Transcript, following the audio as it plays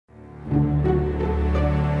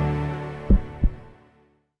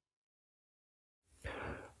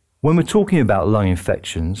When we're talking about lung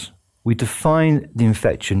infections, we define the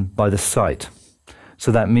infection by the site.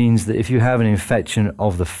 So that means that if you have an infection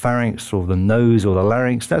of the pharynx or the nose or the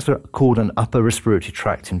larynx, that's called an upper respiratory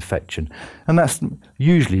tract infection. And that's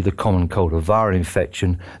usually the common cold or viral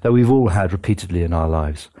infection that we've all had repeatedly in our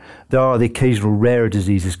lives. There are the occasional rarer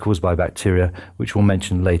diseases caused by bacteria, which we'll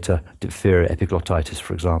mention later, diphtheria, epiglottitis,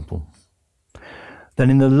 for example.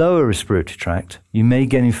 Then in the lower respiratory tract, you may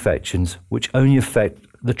get infections which only affect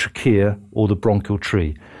the trachea or the bronchial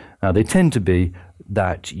tree. Now, they tend to be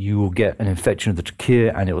that you will get an infection of the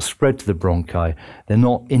trachea and it will spread to the bronchi. They're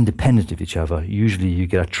not independent of each other. Usually you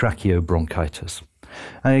get a tracheobronchitis.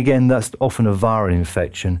 And again, that's often a viral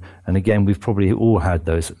infection. And again, we've probably all had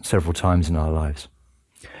those several times in our lives.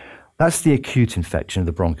 That's the acute infection of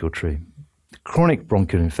the bronchial tree. The chronic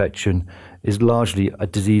bronchial infection is largely a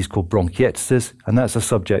disease called bronchiectasis, and that's a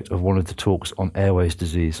subject of one of the talks on airways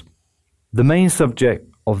disease. The main subject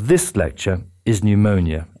of this lecture is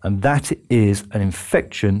pneumonia, and that is an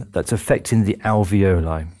infection that's affecting the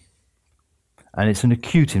alveoli, and it's an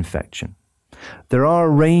acute infection. There are a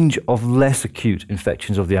range of less acute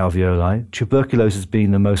infections of the alveoli, tuberculosis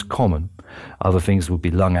being the most common. Other things would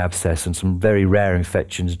be lung abscess and some very rare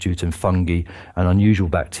infections due to fungi and unusual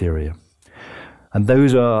bacteria. And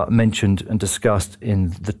those are mentioned and discussed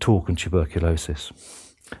in the talk on tuberculosis.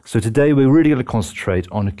 So today we're really going to concentrate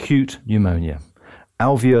on acute pneumonia,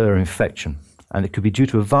 alveolar infection, and it could be due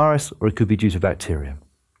to a virus or it could be due to bacteria.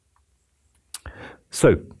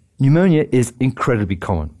 So pneumonia is incredibly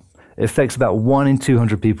common. It affects about 1 in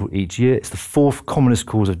 200 people each year. It's the 4th commonest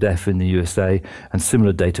cause of death in the USA, and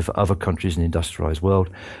similar data for other countries in the industrialized world.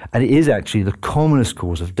 And it is actually the commonest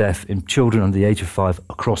cause of death in children under the age of 5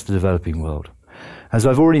 across the developing world. As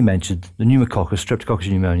I've already mentioned, the pneumococcus, Streptococcus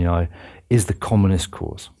pneumoniae, is the commonest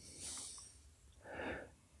cause.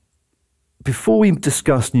 Before we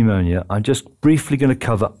discuss pneumonia, I'm just briefly going to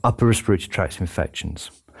cover upper respiratory tract infections.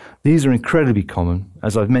 These are incredibly common.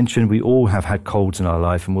 As I've mentioned, we all have had colds in our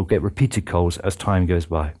life and we'll get repeated colds as time goes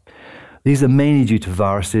by. These are mainly due to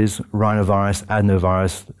viruses, rhinovirus,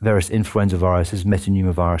 adenovirus, various influenza viruses,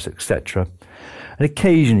 metapneumovirus, etc. And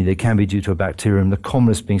occasionally they can be due to a bacterium, the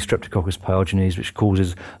commonest being Streptococcus pyogenes, which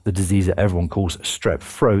causes the disease that everyone calls strep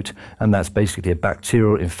throat, and that's basically a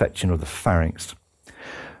bacterial infection of the pharynx.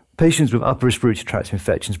 Patients with upper respiratory tract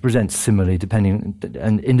infections present similarly, depending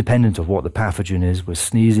and independent of what the pathogen is, with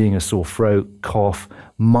sneezing, a sore throat, cough,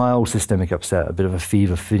 mild systemic upset, a bit of a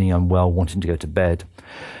fever, feeling unwell, wanting to go to bed.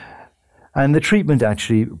 And the treatment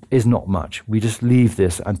actually is not much. We just leave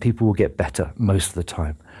this and people will get better most of the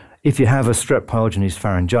time. If you have a strep pyogenes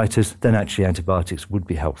pharyngitis, then actually antibiotics would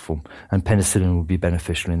be helpful and penicillin would be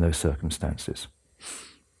beneficial in those circumstances.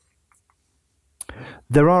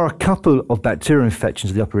 There are a couple of bacterial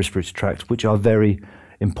infections of the upper respiratory tract which are very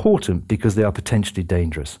important because they are potentially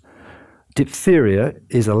dangerous. Diphtheria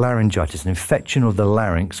is a laryngitis, an infection of the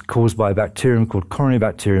larynx caused by a bacterium called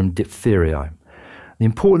Corynebacterium diphtheriae. The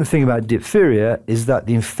important thing about diphtheria is that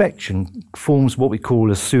the infection forms what we call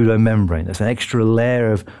a pseudomembrane. That's an extra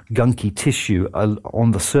layer of gunky tissue on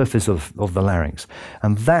the surface of the larynx.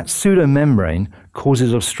 And that pseudomembrane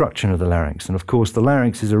causes obstruction of the larynx. And of course, the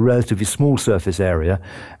larynx is a relatively small surface area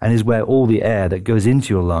and is where all the air that goes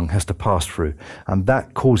into your lung has to pass through. And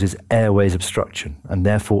that causes airways obstruction and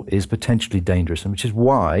therefore is potentially dangerous, and which is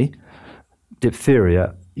why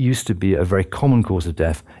diphtheria used to be a very common cause of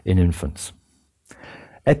death in infants.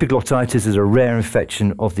 Epiglottitis is a rare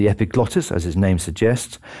infection of the epiglottis, as its name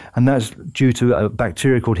suggests, and that's due to a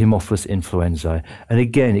bacteria called Haemophilus influenzae. And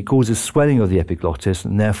again, it causes swelling of the epiglottis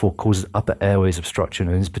and therefore causes upper airways obstruction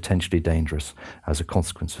and is potentially dangerous as a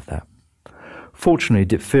consequence of that. Fortunately,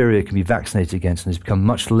 diphtheria can be vaccinated against and has become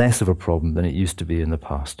much less of a problem than it used to be in the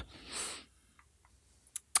past.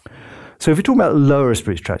 So if we're talking about lower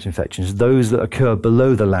respiratory tract infections, those that occur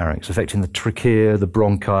below the larynx, affecting the trachea, the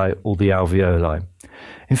bronchi, or the alveoli.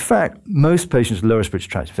 In fact, most patients with lower respiratory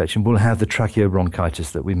tract infection will have the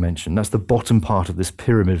tracheobronchitis that we mentioned. That's the bottom part of this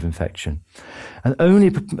pyramid of infection. And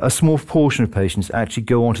only a small portion of patients actually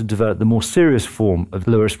go on to develop the more serious form of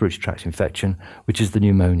lower respiratory tract infection, which is the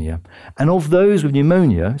pneumonia. And of those with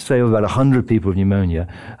pneumonia, say about 100 people with pneumonia,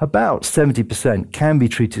 about 70% can be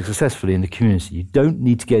treated successfully in the community. You don't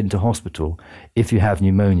need to get into hospital if you have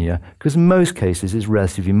pneumonia, because in most cases it's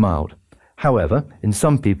relatively mild. However, in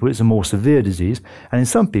some people it's a more severe disease, and in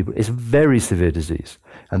some people it's a very severe disease,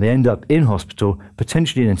 and they end up in hospital,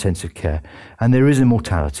 potentially in intensive care, and there is a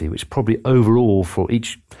mortality, which probably overall for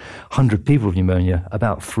each 100 people with pneumonia,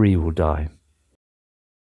 about 3 will die.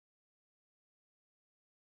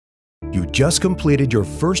 You just completed your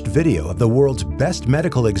first video of the world's best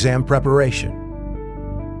medical exam preparation.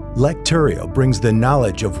 Lecturio brings the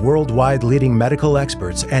knowledge of worldwide leading medical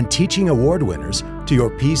experts and teaching award winners to your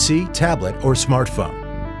PC, tablet, or smartphone.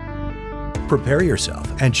 Prepare yourself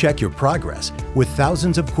and check your progress with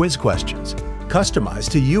thousands of quiz questions, customized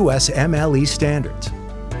to USMLE standards.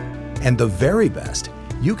 And the very best,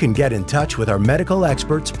 you can get in touch with our medical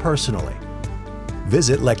experts personally.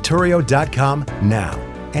 Visit Lecturio.com now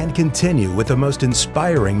and continue with the most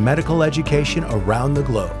inspiring medical education around the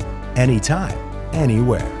globe, anytime,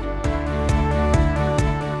 anywhere.